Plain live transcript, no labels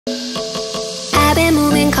I've been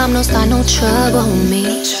moving calm, no start, no trouble on me.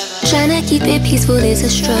 Tryna keep it peaceful is a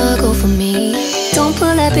struggle for me. Don't pull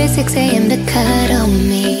up at 6 AM to cut on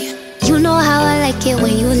me. You know how I like it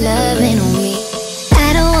when you loving on me.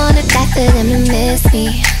 I don't wanna die for them to miss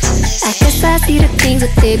me. I guess I see the things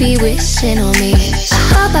that they be wishing on me. I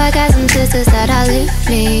hope I got some sisters that outlive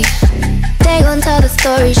me. They gon' tell the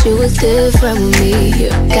story, she was different with me.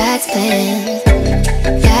 God's plan,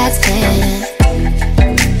 God's plan.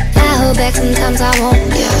 I hold back sometimes I won't,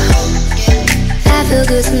 yeah. I feel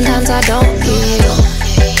good sometimes I don't, yeah.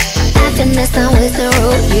 I finesse down with the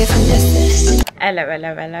road, yeah, finesse.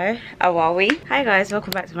 Hello, how are we? Hi guys,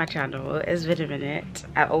 welcome back to my channel. It's been a minute.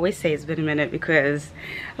 I always say it's been a minute because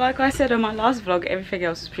like I said on my last vlog, everything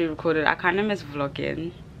else was pre-recorded. I kind of miss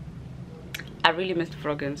vlogging. I really missed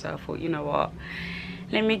vlogging, so I thought, you know what,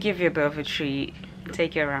 let me give you a bit of a treat,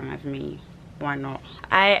 take you around with me. Why not?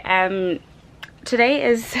 Today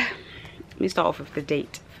is, let me start off with the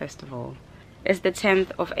date first of all. It's the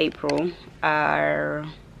 10th of April.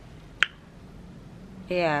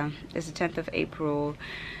 Yeah, it's the 10th of April.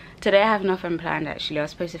 Today I have nothing planned actually. I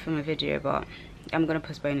was supposed to film a video, but I'm gonna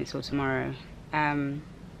postpone it till tomorrow. I'm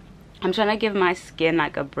trying to give my skin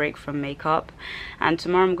like a break from makeup, and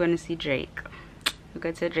tomorrow I'm going to see Drake. We're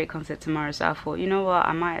going to a Drake concert tomorrow, so I thought, you know what,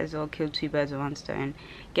 I might as well kill two birds with one stone.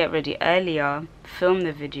 Get ready earlier, film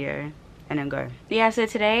the video, and then go. Yeah, so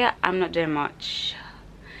today I'm not doing much.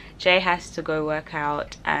 Jay has to go work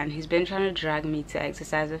out, and he's been trying to drag me to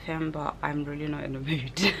exercise with him, but I'm really not in the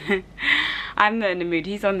mood. I'm not in the mood.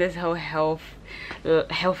 He's on this whole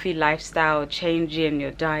healthy lifestyle, changing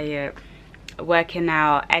your diet, working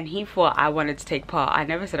out, and he thought I wanted to take part. I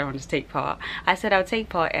never said I wanted to take part. I said I'll take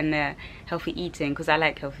part in the healthy eating because I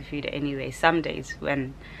like healthy food anyway, some days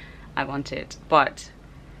when I want it. But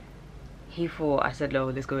he thought I said, no,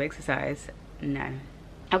 let's go exercise. No.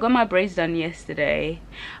 I got my braids done yesterday.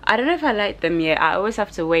 I don't know if I like them yet. I always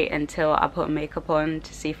have to wait until I put makeup on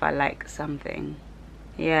to see if I like something.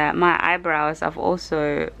 Yeah, my eyebrows, I've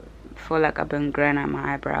also feel like I've been growing out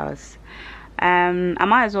my eyebrows. I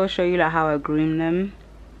might as well show you like how I groom them.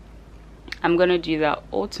 I'm gonna do that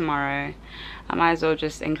all tomorrow. I might as well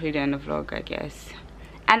just include it in the vlog, I guess.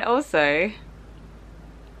 And also,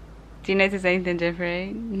 do you notice anything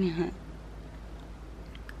different?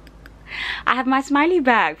 I have my smiley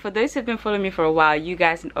back. For those who've been following me for a while, you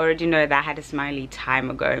guys already know that I had a smiley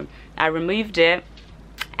time ago. I removed it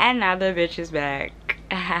and now the bitch is back.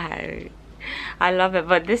 I love it,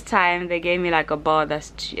 but this time they gave me like a bar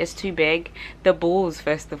that's it's too big. The balls,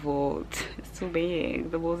 first of all, it's too big.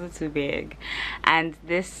 The balls are too big, and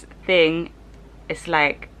this thing is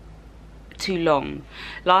like too long.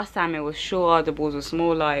 Last time it was shorter, the balls were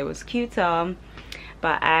smaller, it was cuter,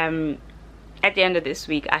 but at the end of this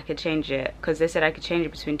week I could change it because they said I could change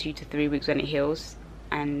it between 2 to 3 weeks when it heals,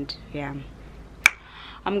 and yeah,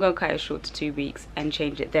 I'm gonna cut it short to 2 weeks and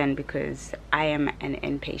change it then because I am an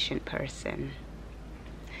impatient person.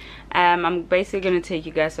 I'm basically gonna take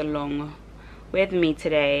you guys along with me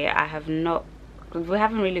today. We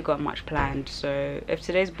haven't really got much planned, so if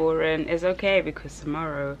today's boring, it's okay because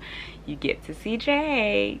tomorrow you get to see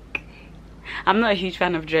Drake. I'm not a huge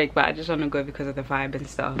fan of Drake, but I just want to go because of the vibe and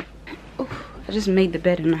stuff. Oof, I just made the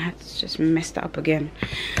bed and I had to just messed it up again.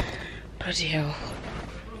 Bloody hell.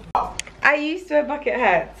 I used to wear bucket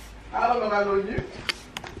hats. How long have I known you?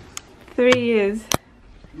 3 years.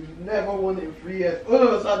 You've never worn it in 3 years. All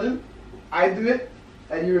of a sudden, I do it,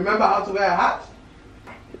 and you remember how to wear a hat?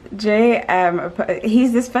 Jay,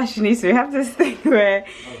 he's this fashionista. We have this thing where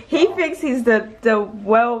he thinks he's the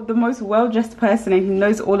most well-dressed person and he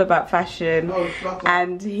knows all about fashion. Oh,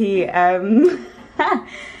 and he and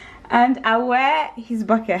I wear his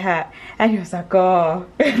bucket hat and he was like, oh,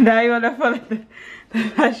 now you wanna follow the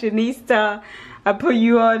fashionista. I put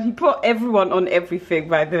you on. He put everyone on everything,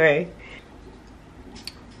 by the way.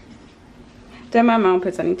 Don't mind my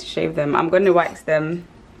armpits, I need to shave them. I'm going to wax them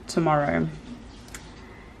tomorrow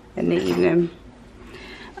in the evening.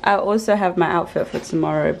 I also have my outfit for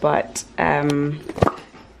tomorrow, but I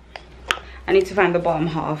need to find the bottom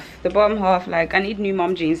half. The bottom half, like, I need new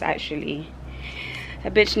mom jeans actually. A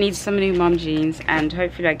bitch needs some new mom jeans, and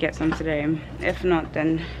hopefully I get some today. If not,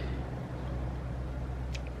 then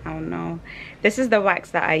I don't know. This is the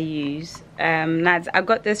wax that I use. Lads, I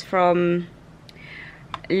got this from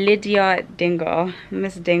Lydia Dinger,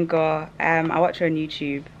 Miss Dinger. I watch her on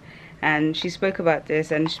YouTube and she spoke about this,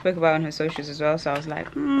 and she spoke about it on her socials as well, so I was like,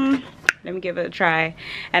 let me give it a try.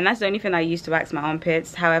 And that's the only thing I use to wax my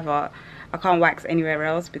armpits. However, I can't wax anywhere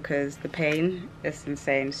else because the pain is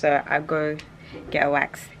insane, so I go get a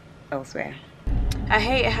wax elsewhere. I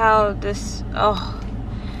hate how this, oh,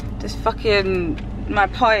 This fucking, my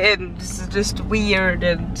parting is just weird,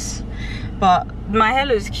 but my hair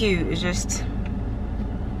looks cute. It's just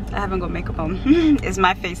I haven't got makeup on. It's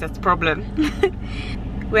my face that's the problem.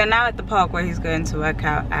 We're now at the park where he's going to work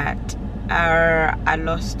out at. I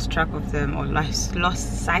lost track of them, or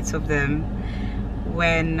lost sight of them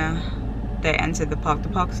when they entered the park. The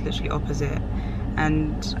park is literally opposite,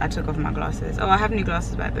 and I took off my glasses. Oh, I have new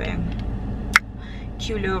glasses by the way.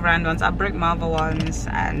 Cute little round ones. I broke my other ones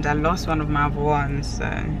and I lost one of my other ones,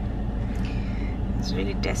 so it's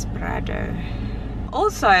really desperado.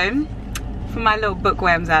 Also, for my little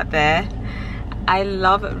bookworms out there, I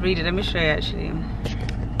love reading. Let me show you actually.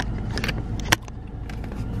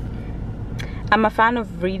 I'm a fan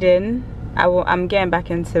of reading. I'm getting back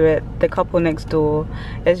into it. The Couple Next Door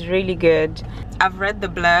is really good. I've read the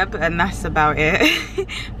blurb and that's about it.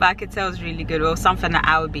 But I could tell it's really good, or something that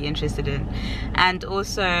I would be interested in. And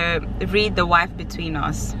also read The Wife Between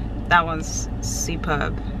Us. That one's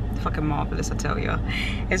superb. Fucking marvelous, I tell you.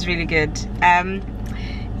 It's really good.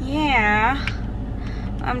 Yeah,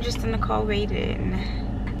 I'm just in the car waiting.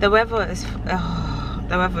 The weather is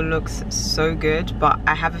the weather looks so good, but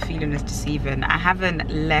I have a feeling it's deceiving. I haven't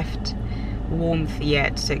left warmth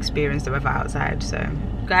yet to experience the weather outside. So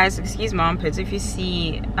guys, excuse my armpits. If you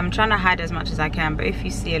see, I'm trying to hide as much as I can, but if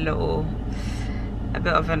you see a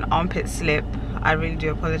bit of an armpit slip, I really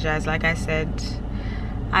do apologize. Like I said,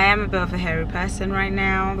 I am a bit of a hairy person right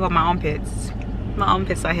now. Well, my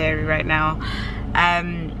armpits are hairy right now.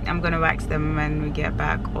 I'm gonna wax them when we get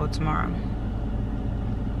back, or tomorrow.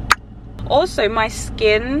 Also, my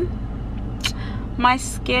skin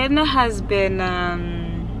has been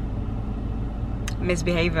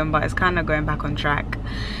misbehaving, but it's kind of going back on track.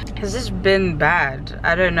 It's just been bad.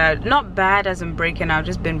 I don't know, not bad as in breaking out,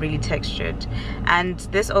 just been really textured. And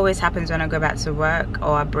this always happens when I go back to work,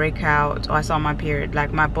 or I break out, or I start my period.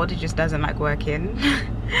 Like, my body just doesn't like working.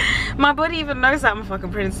 My body even knows that I'm a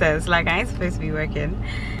fucking princess. Like, I ain't supposed to be working.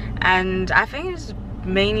 And I think it's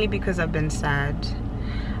mainly because I've been sad.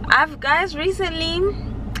 Guys, recently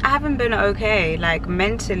I haven't been okay. Like,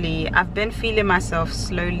 mentally, I've been feeling myself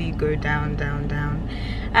slowly go down,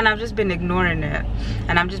 and I've just been ignoring it,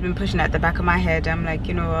 and I've just been pushing it at the back of my head. I'm like,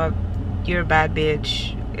 you know what, you're a bad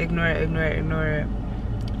bitch, ignore it.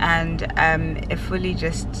 And it fully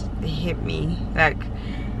just hit me. Like,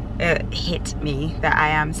 it hit me that I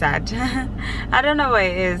am sad. I don't know what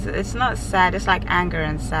it is. It's not sad, it's like anger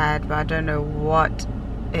and sad, but I don't know what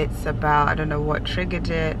it's about. I don't know what triggered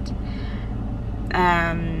it.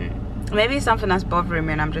 Maybe it's something that's bothering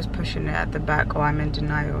me and I'm just pushing it at the back, or I'm in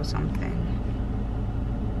denial or something.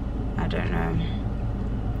 I don't know.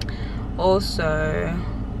 Also,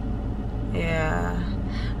 yeah,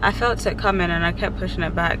 I felt it coming and I kept pushing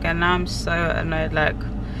it back, and now I'm so annoyed. Like,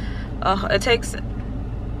 oh, it takes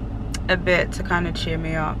a bit to kind of cheer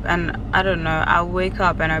me up, and I don't know, I'll wake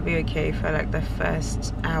up and I'll be okay for like the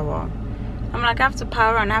first hour. I'm like, I have to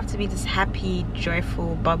power on, I have to be this happy,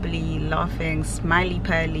 joyful, bubbly, laughing, smiley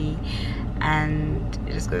pearly, and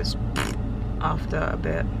it just goes after a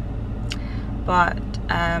bit. But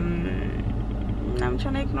I'm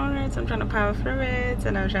trying to ignore it, I'm trying to power through it,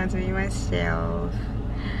 and I'm trying to be myself.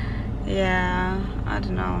 Yeah, I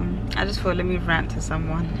don't know, I just thought, let me rant to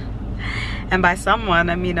someone. And by someone,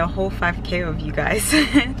 I mean a whole 5K of you guys.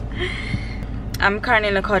 I'm currently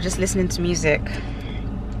in the car just listening to music.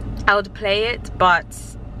 I would play it, but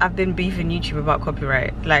I've been beefing YouTube about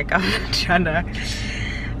copyright. Like, I'm not trying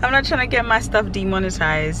to get my stuff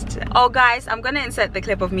demonetized. Oh guys, I'm gonna insert the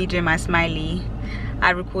clip of me doing my smiley.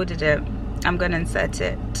 I recorded it. I'm gonna insert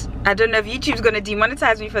it. I don't know if YouTube's gonna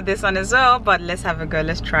demonetize me for this one as well, but let's have a go.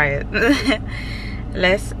 Let's try it.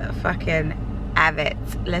 Let's fucking have it.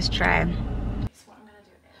 Let's try. So what I'm gonna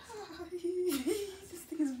do is this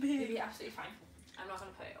thing is big. it'll be absolutely fine. I'm not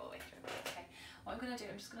gonna put it all the way through. Okay. What I'm gonna do,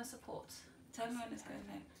 I'm just gonna support. Tell me when it's going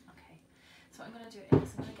in. Okay. So what I'm gonna do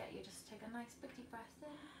is I'm gonna get you just to take a nice big deep breath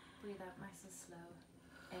in, breathe out nice and slow,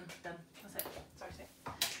 and done. That's it. Sorry, sit.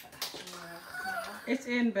 It's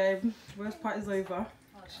in, babe. Worst part is over.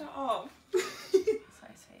 Shut up.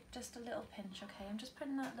 Sorry, sweet. Just a little pinch, okay? I'm just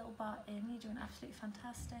putting that little bar in. You're doing absolutely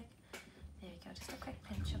fantastic. There you go. Just a quick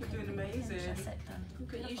pinch. Okay? You're doing amazing. That's it, done.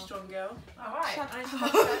 Look at you, strong girl. All right.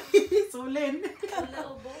 It's all in. A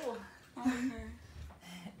little ball. Okay.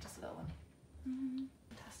 Just a little one.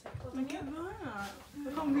 Fantastic. Well, Look at that.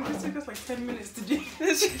 I can't believe it took us like 10 minutes to do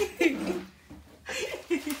this.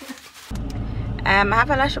 I have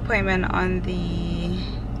a lash appointment on the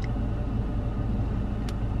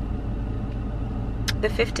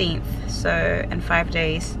 15th, so in 5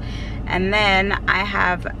 days. And then I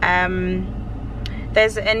have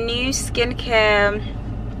there's a new skincare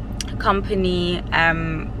company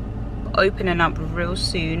opening up real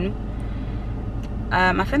soon.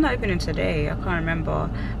 I think they're opening today, I can't remember,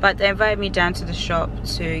 but they invited me down to the shop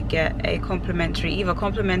to get a complimentary, either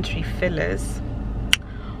complimentary fillers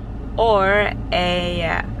or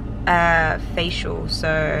a facial.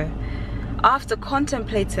 So after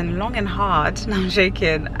contemplating long and hard, no, I'm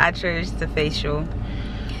joking, I chose the facial.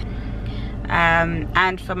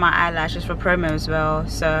 And for my eyelashes, for promo as well,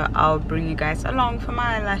 so I'll bring you guys along for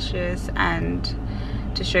my eyelashes and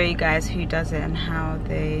to show you guys who does it and how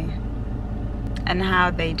they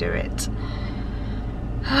do it.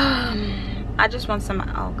 I just want some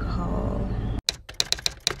alcohol.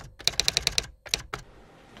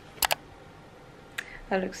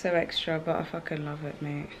 That looks so extra, but I fucking love it,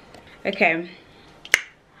 mate. Okay,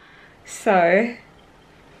 so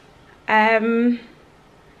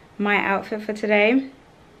my outfit for today,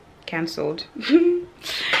 cancelled.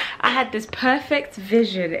 I had this perfect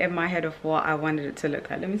vision in my head of what I wanted it to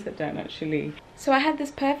look like. Let me sit down actually. So I had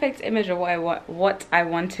this perfect image of what I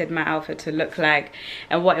wanted my outfit to look like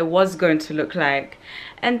and what it was going to look like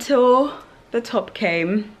until the top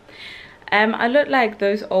came. I looked like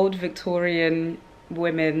those old Victorian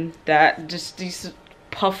women that just these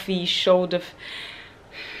puffy shoulder,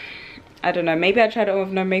 I don't know, maybe I tried it on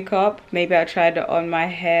with no makeup, maybe I tried it on my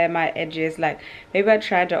hair, my edges, like maybe I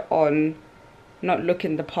tried it on not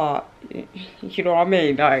looking the part, you know what I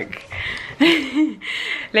mean, like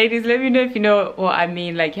ladies, let me know if you know what I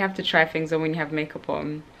mean. Like, you have to try things on when you have makeup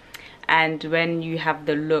on, and when you have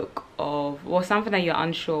the look of, or something that you're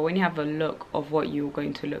unsure, when you have a look of what you're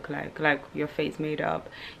going to look like your face made up,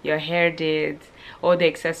 your hair did, all the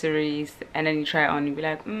accessories, and then you try it on and you be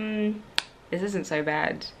like, this isn't so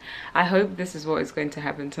bad. I hope this is what is going to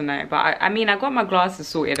happen tonight. But I mean, I got my glasses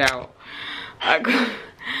sorted out. I got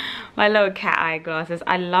my little cat eye glasses.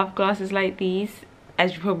 I love glasses like these,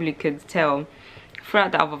 as you probably could tell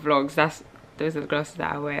throughout the other vlogs. Those are the glasses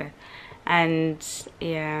that I wear, and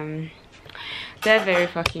yeah, they're very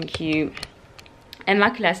fucking cute. And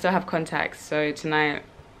luckily I still have contacts, so tonight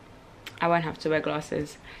I won't have to wear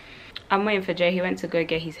glasses. I'm waiting for Jay. He went to go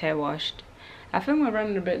get his hair washed. I think we're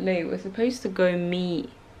running a bit late. We're supposed to go meet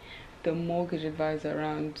the mortgage advisor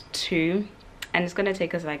around 2, and it's gonna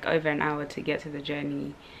take us like over an hour to get to the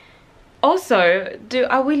journey. Also,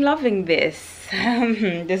 are we loving this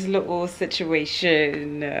this little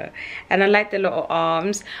situation? And I like the little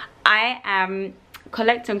arms. I am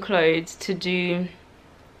collecting clothes to do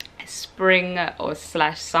a spring or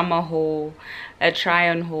 / summer haul, a try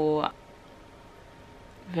on haul.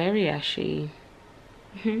 Very ashy.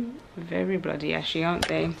 Very bloody ashy, aren't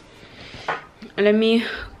they? Let me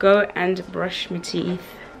go and brush my teeth.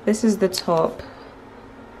 This is the top.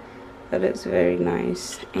 That looks very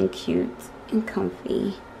nice and cute and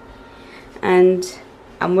comfy, and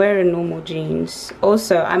I'm wearing normal jeans.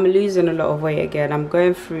 Also, I'm losing a lot of weight again. I'm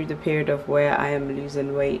going through the period of where I am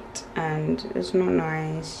losing weight, and it's not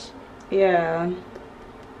nice. Yeah,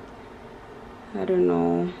 I don't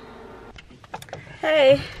know.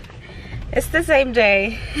 Hey, it's the same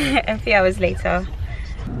day a few hours later.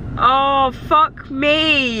 Oh, fuck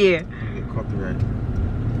me. Copyright.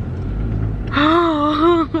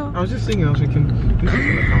 I was just singing, I was thinking, this is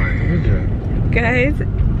gonna come out, guys,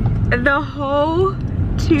 the whole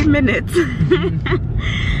 2 minutes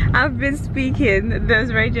I've been speaking,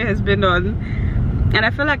 this radio has been on, and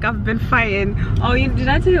I feel like I've been fighting. Oh, did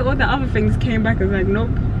I tell you all the other things came back? I was like, nope.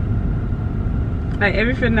 Like,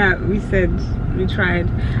 everything that we said, we tried.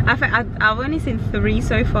 I've only seen 3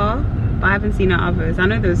 so far, but I haven't seen the others. I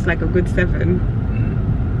know there's like a good 7.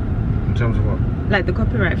 In terms of what? Like the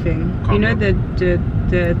copyright thing. You know,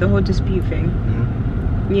 the whole dispute thing.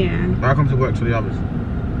 Yeah. But how comes it worked for the others?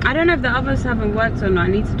 I don't know if the others haven't worked or not.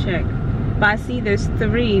 I need to check. But I see there's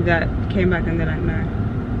 3 that came back and they're like, no.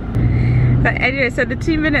 But anyway, so the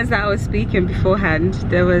 2 minutes that I was speaking beforehand,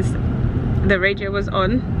 the radio was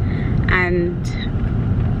on, and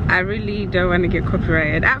I really don't want to get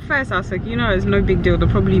copyrighted. At first I was like, you know, it's no big deal, they'll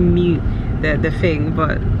probably mute the thing,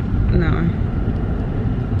 but no.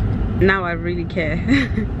 Now I really care.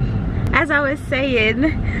 As I was saying,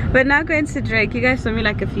 we're now going to Drake. You guys saw me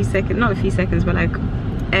like a few seconds, not a few seconds, but like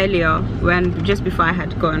earlier, when just before I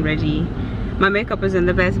had gotten ready. My makeup wasn't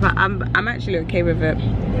the best, but I'm actually okay with it.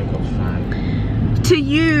 Makeup's fine. To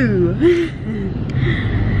you.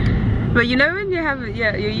 But you know when you have,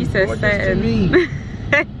 yeah, you're used to a certain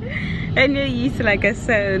and you're used to like a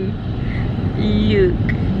certain look,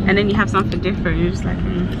 and then you have something different, you're just like,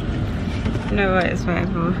 you know what, it's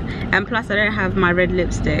whatever. And plus I don't have my red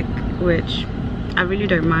lipstick, which I really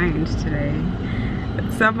don't mind today.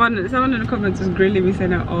 Someone in the comments was grilling me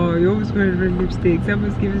saying, oh, you're always wearing red lipstick,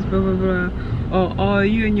 someone's giving us blah blah blah, or oh,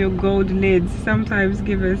 you and your gold lids sometimes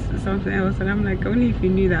give us something else. And I'm like, only if you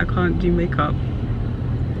knew that I can't do makeup.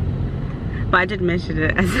 But I did mention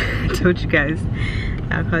it, as I told you guys,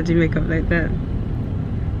 I can't do makeup like that.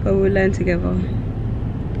 But we'll learn together.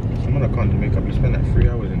 Someone that can't do makeup, you spend like 3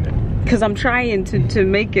 hours in there. Because I'm trying to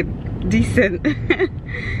make it decent.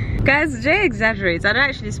 Guys, Jay exaggerates. I don't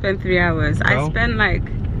actually spend 3 hours. No? I spend like,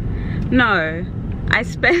 no, I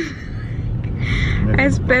spend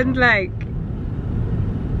like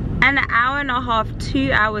an hour and a half,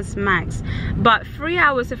 2 hours max. But 3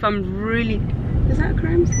 hours if I'm really, is that a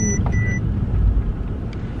crime scene?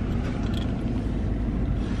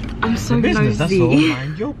 I'm so business, nosy. that's all,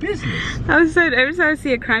 mind your business. I'm so, every time I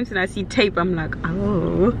see a crime scene, I see tape, I'm like,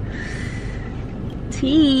 oh,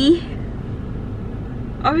 tea.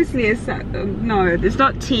 Obviously it's no, it's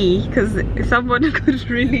not tea, because someone could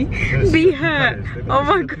really be hurt. Oh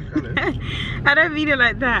my god. I don't mean it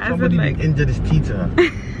like that. Somebody like injured his tea to her.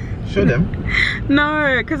 Show them.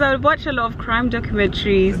 No, because I would watch a lot of crime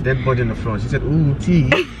documentaries. A dead body on the floor. She said, ooh, tea.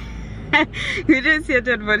 You didn't see a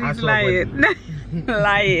dead body, he's lying.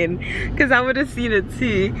 Lying, because I would have seen it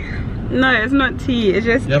too. No, it's not tea, it's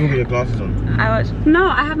just, you haven't got your glasses on. No,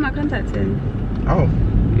 I have my contacts in. Oh.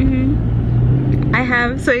 I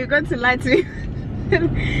have, so you're going to lie to me.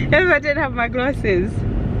 If I didn't have my glasses.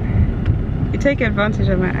 You take advantage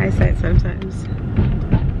of my eyesight sometimes.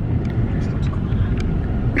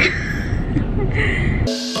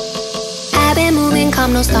 I've been moving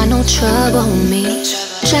calm, no start, no trouble me.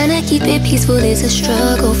 Tryna keep it peaceful is a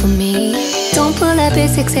struggle for me. Don't pull up at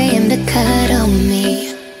 6 AM to cut on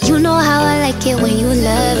me. You know how I like it when you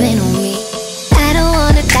loving on me. I don't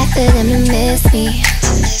wanna die for them to miss me.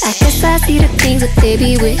 I guess I see the things that they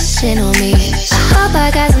be wishing on me. I hope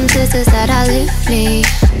I got some sisters that outlive me.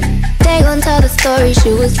 They gon' tell the story,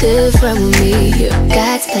 she was different with me.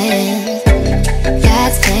 God's plan,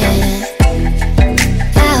 God's plan.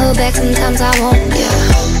 I hold back sometimes I won't, yeah.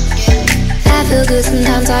 I feel good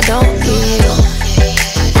sometimes I don't, yeah.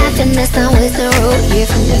 I finesse down with the road, yeah,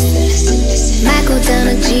 finesse. Might go down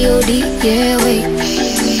to G.O.D., yeah, wait.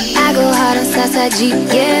 I go hard on Southside G,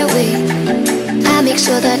 yeah, wait. I make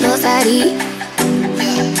sure that no side E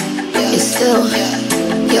is still,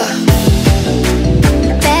 yeah.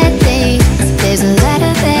 Bad things, there's a lot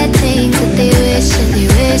of bad things that they wish and they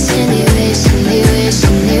wish and they wish and they wish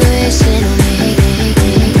and they wish on me.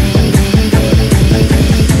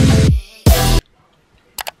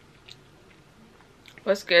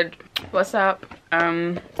 What's good? What's up?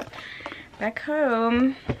 Back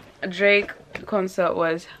home. Drake concert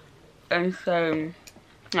was insane.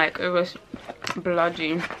 Like, it was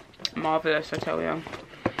bloody marvelous, I tell you.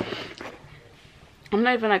 I'm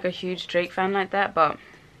not even like a huge Drake fan like that, but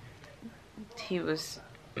he was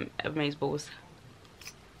amazeballs.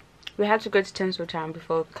 We had to go to Tinseltown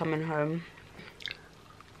before coming home.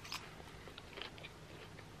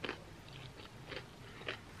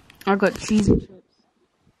 I got cheesy chips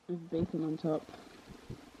with bacon on top,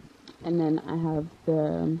 and then I have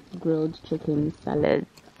the grilled chicken salad.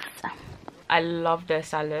 I love their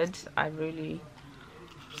salads. I really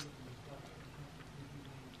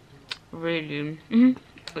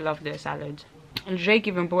love their salads. And Drake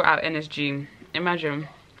even brought out NSG. Imagine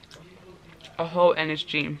a whole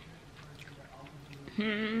NSG.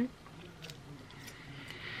 Been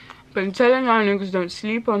telling y'all niggas don't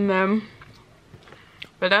sleep on them.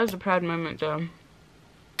 But that was a proud moment though.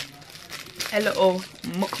 A little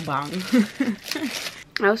mukbang.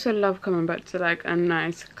 I also love coming back to like a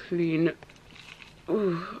nice clean,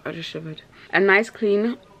 ooh, I just shivered. A nice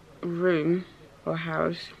clean room or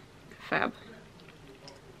house. Fab.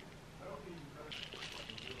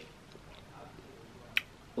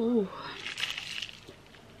 Ooh.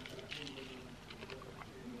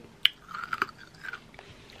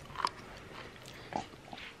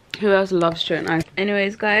 Who else loves straight ice?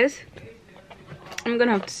 Anyways, guys, I'm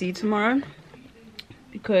gonna have to see you tomorrow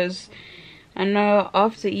because I know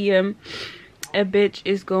after EM a bitch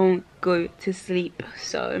is gonna go to sleep.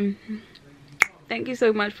 So thank you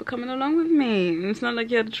so much for coming along with me. It's not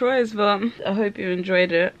like you had a choice, but I hope you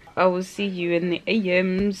enjoyed it. I will see you in the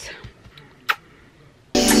AMs.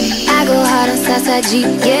 I go hard on Southside G,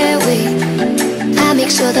 yeah, wait. I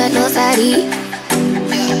make sure that no side E